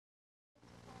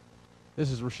This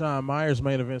is Raashaan Myers,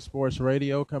 Main Event Sports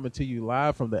Radio, coming to you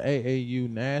live from the AAU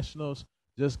Nationals.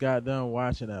 Just got done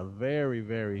watching a very,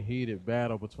 very heated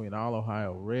battle between All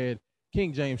Ohio Red,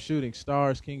 King James Shooting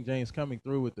Stars. King James coming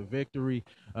through with the victory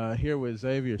here with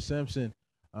Xavier Simpson,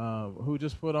 who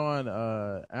just put on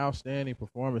outstanding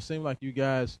performance. Seemed like you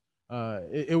guys,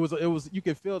 it was you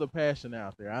could feel the passion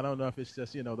out there. I don't know if it's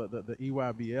just the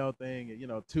EYBL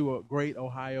thing, two great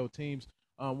Ohio teams.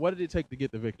 What did it take to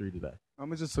get the victory today?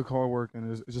 It just took hard work,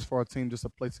 and it's just for our team just to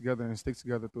play together and stick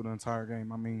together through the entire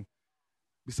game. I mean,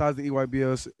 besides the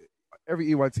EYBLs, every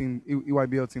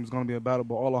EYBL team is going to be a battle,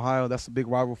 but all Ohio, that's a big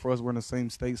rival for us. We're in the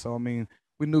same state, so I mean,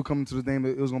 we knew coming to the game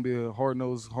it was going to be a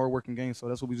hard-nosed, hard-working game. So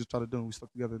that's what we just tried to do. We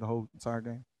stuck together the whole entire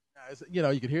game.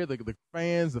 You could hear the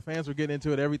fans. The fans were getting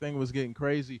into it. Everything was getting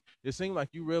crazy. It seemed like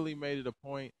you really made it a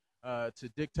point to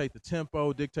dictate the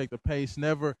tempo, dictate the pace,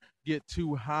 never get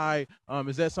too high.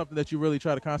 Is that something that you really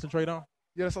try to concentrate on?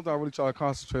 Yeah, that's something I really try to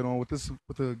concentrate on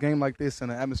with a game like this and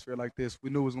an atmosphere like this. We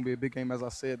knew it was going to be a big game, as I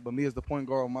said. But me as the point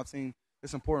guard of my team,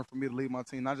 it's important for me to lead my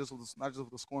team, not just with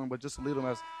the scoring, but just to lead them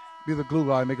as be the glue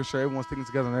guy, making sure everyone's sticking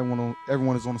together and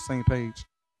everyone is on the same page.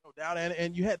 No doubt.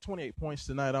 And you had 28 points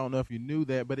tonight. I don't know if you knew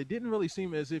that, but it didn't really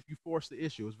seem as if you forced the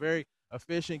issue. It was a very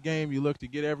efficient game. You looked to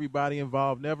get everybody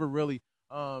involved. Never really,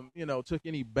 took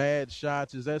any bad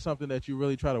shots. Is that something that you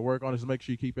really try to work on? Is to make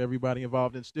sure you keep everybody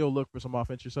involved and still look for some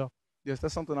offense yourself? Yes,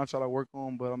 that's something I try to work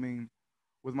on. But I mean,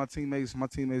 with my teammates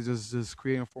just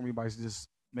creating for me by just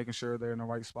making sure they're in the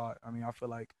right spot. I mean, I feel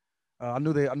like I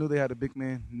knew they had a big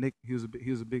man, Nick. He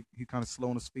kind of slow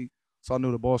on his feet, so I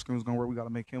knew the ball screen was gonna work. We got to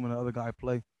make him and the other guy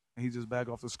play, and he just bagged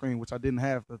off the screen, which I didn't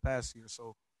have the past year.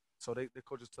 So the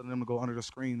coach is telling them to go under the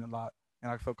screen a lot,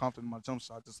 and I felt confident in my jump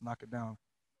shot, just knock it down.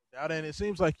 Out, and it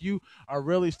seems like you are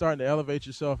really starting to elevate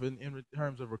yourself in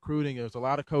terms of recruiting. There's a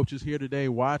lot of coaches here today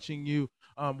watching you.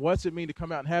 What's it mean to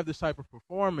come out and have this type of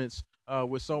performance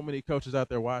with so many coaches out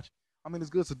there watching? I mean,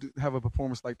 it's good have a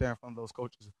performance like that in front of those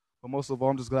coaches. But most of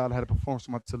all, I'm just glad I had a performance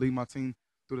to lead my team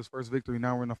through this first victory.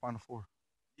 Now we're in the Final Four.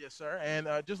 Yes, sir. And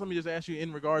just let me just ask you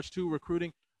in regards to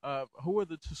recruiting, who are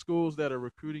the two schools that are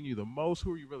recruiting you the most?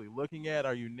 Who are you really looking at?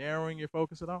 Are you narrowing your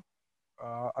focus at all?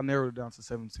 I narrowed it down to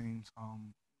 7 teams.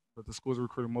 But the schools are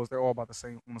recruiting most. They're all about the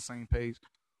same on the same page.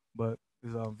 But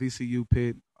there's VCU,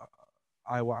 Pitt,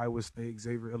 Iowa State,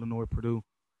 Xavier, Illinois, Purdue,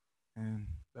 and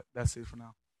that's it for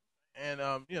now. And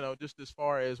just as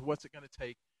far as what's it going to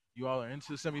take, you all are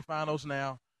into the semifinals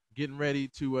now, getting ready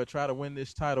to try to win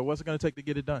this title. What's it going to take to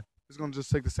get it done? It's going to just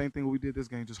take the same thing we did this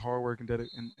game, just hard work and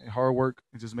hard work,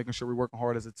 and just making sure we're working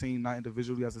hard as a team, not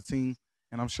individually as a team.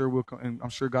 And I'm sure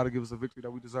God will give us a victory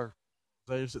that we deserve.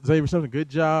 Xavier Simpson, good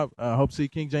job. Hope to see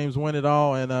King James win it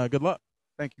all, and good luck.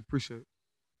 Thank you. Appreciate it.